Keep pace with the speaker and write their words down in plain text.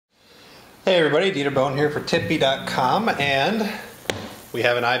Hey everybody, Dieter Bone here for Tippy.com, and we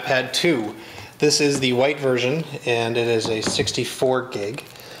have an iPad 2. This is the white version, and it is a 64 gig.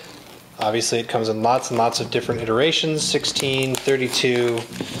 Obviously it comes in lots and lots of different iterations, 16, 32,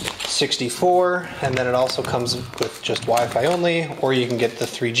 64, and then it also comes with just Wi-Fi only, or you can get the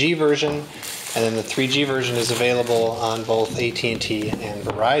 3G version, and then the 3G version is available on both AT&T and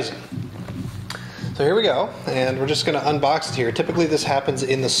Verizon. So here we go, and we're just going to unbox it here. Typically this happens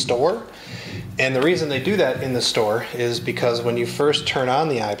in the store, and the reason they do that in the store is because when you first turn on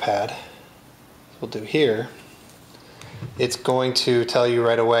the iPad, we'll do here, it's going to tell you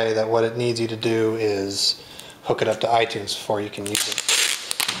right away that what it needs you to do is hook it up to iTunes before you can use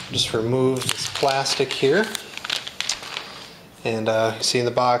it. Just remove this plastic here, and you see in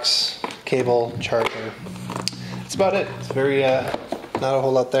the box, cable, charger. That's about it. It's very, not a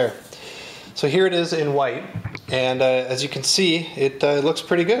whole lot there. So here it is in white, and as you can see, it looks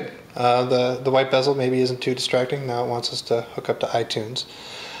pretty good. The white bezel maybe isn't too distracting. Now it wants us to hook up to iTunes.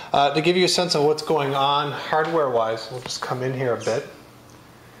 To give you a sense of what's going on hardware-wise, we'll just come in here a bit,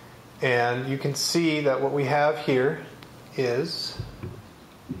 and you can see that what we have here is,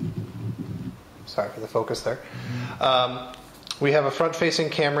 sorry for the focus there, we have a front-facing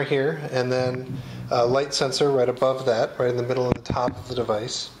camera here, and then a light sensor right above that, right in the middle of the top of the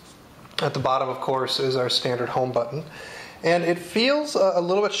device. At the bottom, of course, is our standard home button. And it feels a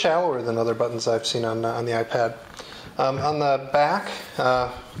little bit shallower than other buttons I've seen on the iPad. On the back,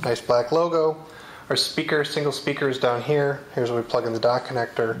 nice black logo. Our speaker, single speaker is down here. Here's where we plug in the dock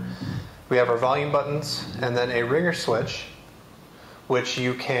connector. We have our volume buttons, and then a ringer switch, which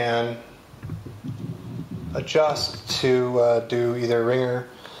you can adjust to do either ringer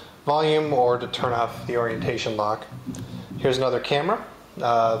volume or to turn off the orientation lock. Here's another camera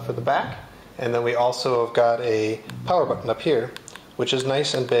for the back, and then we also have got a power button up here, which is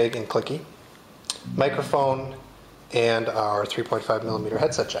nice and big and clicky, microphone, and our 3.5mm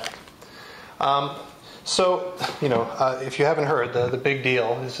headset jack. So, you know, if you haven't heard, the big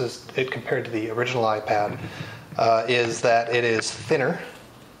deal is it compared to the original iPad is that it is thinner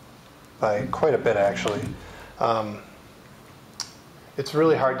by quite a bit, actually. It's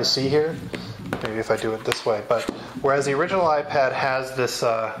really hard to see here, maybe if I do it this way, but whereas the original iPad has this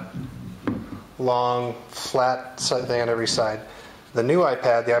long, flat thing on every side, the new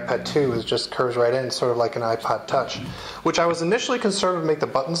iPad, the iPad 2, just curves right in, sort of like an iPod Touch, which I was initially concerned would make the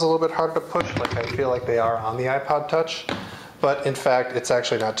buttons a little bit harder to push, like I feel like they are on the iPod Touch, but in fact it's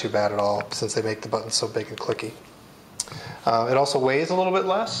actually not too bad at all, since they make the buttons so big and clicky. It also weighs a little bit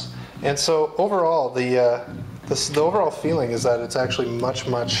less, and so overall, the overall feeling is that it's actually much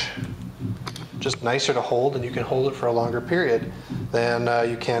just nicer to hold, and you can hold it for a longer period than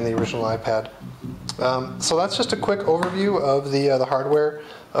you can the original iPad. So that's just a quick overview of the hardware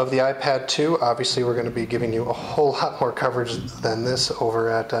of the iPad 2. Obviously, we're going to be giving you a whole lot more coverage than this over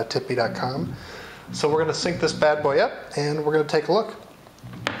at Tippy.com. So we're going to sync this bad boy up, and we're going to take a look.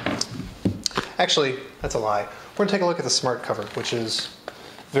 Actually, that's a lie. We're going to take a look at the smart cover, which is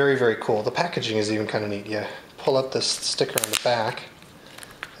very cool. The packaging is even kind of neat. You pull up this sticker on the back,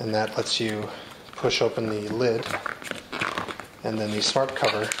 and that lets you push open the lid, and then the smart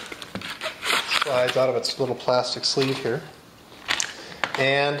cover slides out of its little plastic sleeve here.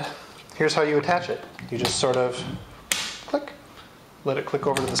 And here's how you attach it. You just sort of click, let it click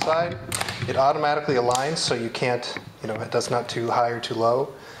over to the side. It automatically aligns, so you can't, it does not too high or too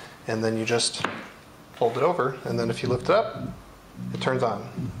low. And then you just fold it over, and then if you lift it up, it turns on,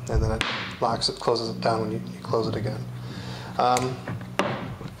 and then it locks it, closes it down when you close it again.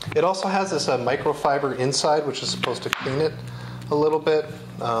 It also has this microfiber inside, which is supposed to clean it a little bit,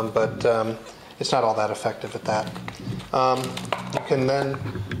 but it's not all that effective at that. You can then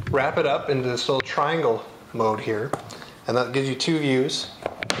wrap it up into this little triangle mode here, and that gives you two views.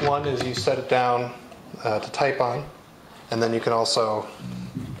 One is you set it down to type on, and then you can also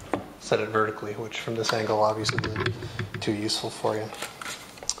set it vertically, which from this angle obviously isn't too useful for you.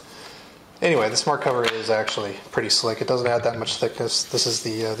 Anyway, the smart cover is actually pretty slick. It doesn't add that much thickness. This is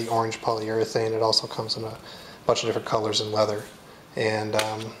the orange polyurethane. It also comes in a bunch of different colors and leather. And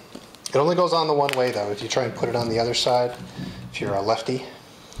it only goes on the one way, though. If you try and put it on the other side, if you're a lefty,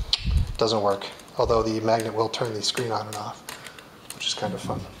 it doesn't work. Although the magnet will turn the screen on and off, which is kind of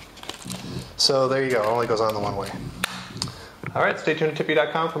fun. So there you go. It only goes on the one way. All right, stay tuned to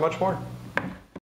Tippy.com for much more.